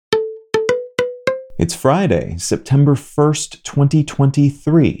It's Friday, September 1st,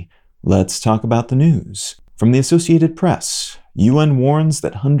 2023. Let's talk about the news. From the Associated Press, UN warns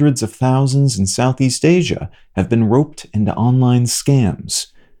that hundreds of thousands in Southeast Asia have been roped into online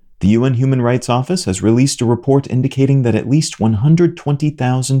scams. The UN Human Rights Office has released a report indicating that at least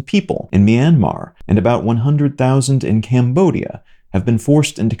 120,000 people in Myanmar and about 100,000 in Cambodia have been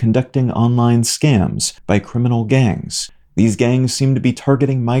forced into conducting online scams by criminal gangs. These gangs seem to be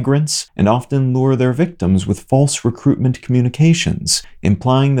targeting migrants and often lure their victims with false recruitment communications,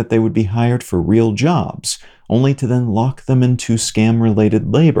 implying that they would be hired for real jobs, only to then lock them into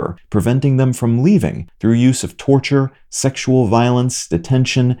scam-related labor, preventing them from leaving through use of torture, sexual violence,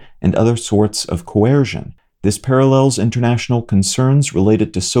 detention, and other sorts of coercion. This parallels international concerns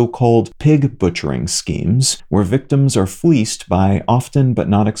related to so-called pig butchering schemes, where victims are fleeced by, often but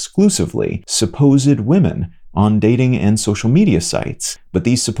not exclusively, supposed women on dating and social media sites, but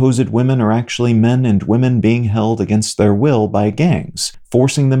these supposed women are actually men and women being held against their will by gangs,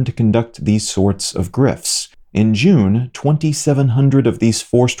 forcing them to conduct these sorts of grifts. In June, 2,700 of these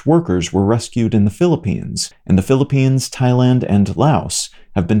forced workers were rescued in the Philippines, and the Philippines, Thailand, and Laos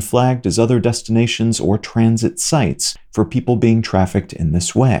have been flagged as other destinations or transit sites for people being trafficked in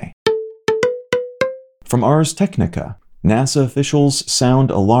this way. From Ars Technica, NASA officials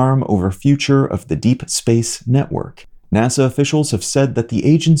sound alarm over future of the Deep Space Network. NASA officials have said that the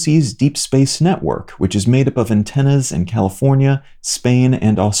agency's Deep Space Network, which is made up of antennas in California, Spain,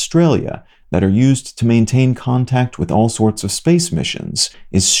 and Australia that are used to maintain contact with all sorts of space missions,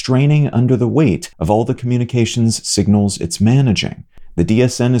 is straining under the weight of all the communications signals it's managing. The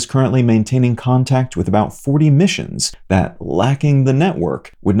DSN is currently maintaining contact with about 40 missions that, lacking the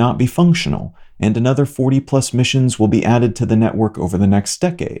network, would not be functional, and another 40-plus missions will be added to the network over the next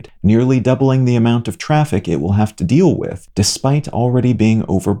decade, nearly doubling the amount of traffic it will have to deal with, despite already being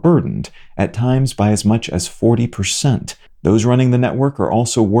overburdened, at times by as much as 40%. Those running the network are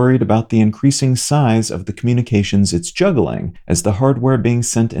also worried about the increasing size of the communications it's juggling, as the hardware being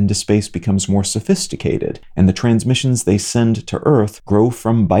sent into space becomes more sophisticated, and the transmissions they send to Earth grow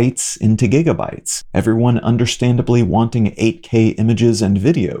from bytes into gigabytes, everyone understandably wanting 8K images and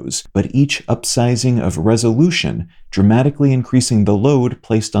videos, but each upsizing of resolution, dramatically increasing the load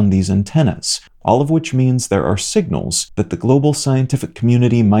placed on these antennas, all of which means there are signals that the global scientific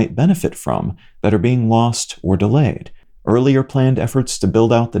community might benefit from that are being lost or delayed. Earlier planned efforts to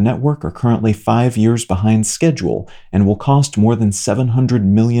build out the network are currently 5 years behind schedule and will cost more than $700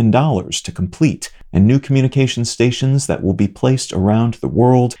 million to complete, and new communication stations that will be placed around the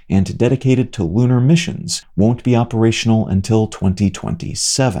world and dedicated to lunar missions won't be operational until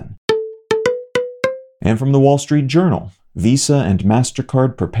 2027. And from the Wall Street Journal, Visa and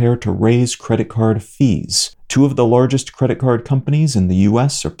MasterCard prepare to raise credit card fees. Two of the largest credit card companies in the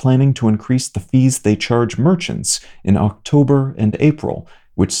U.S. are planning to increase the fees they charge merchants in October and April,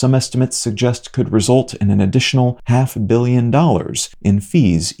 which some estimates suggest could result in an additional $500 million in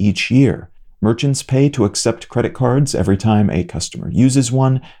fees each year. Merchants pay to accept credit cards every time a customer uses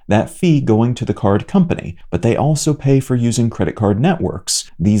one, that fee going to the card company, but they also pay for using credit card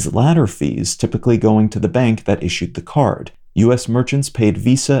networks, these latter fees typically going to the bank that issued the card. U.S. merchants paid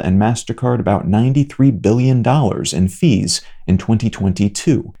Visa and MasterCard about $93 billion in fees in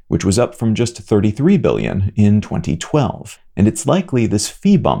 2022, which was up from just $33 billion in 2012. And it's likely this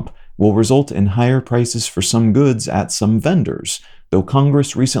fee bump will result in higher prices for some goods at some vendors, though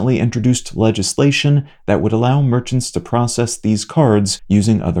Congress recently introduced legislation that would allow merchants to process these cards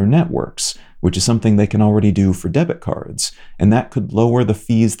using other networks, which is something they can already do for debit cards, and that could lower the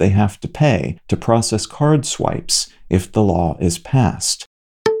fees they have to pay to process card swipes if the law is passed.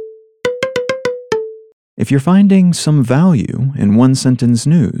 If you're finding some value in One Sentence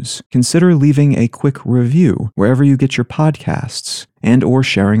News, consider leaving a quick review wherever you get your podcasts and/or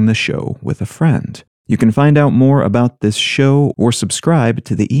sharing the show with a friend. You can find out more about this show or subscribe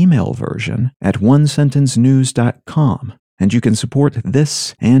to the email version at onesentencenews.com. And you can support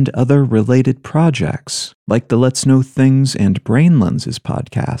this and other related projects, like the Let's Know Things and Brain Lenses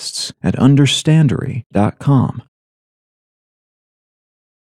podcasts, at understandery.com.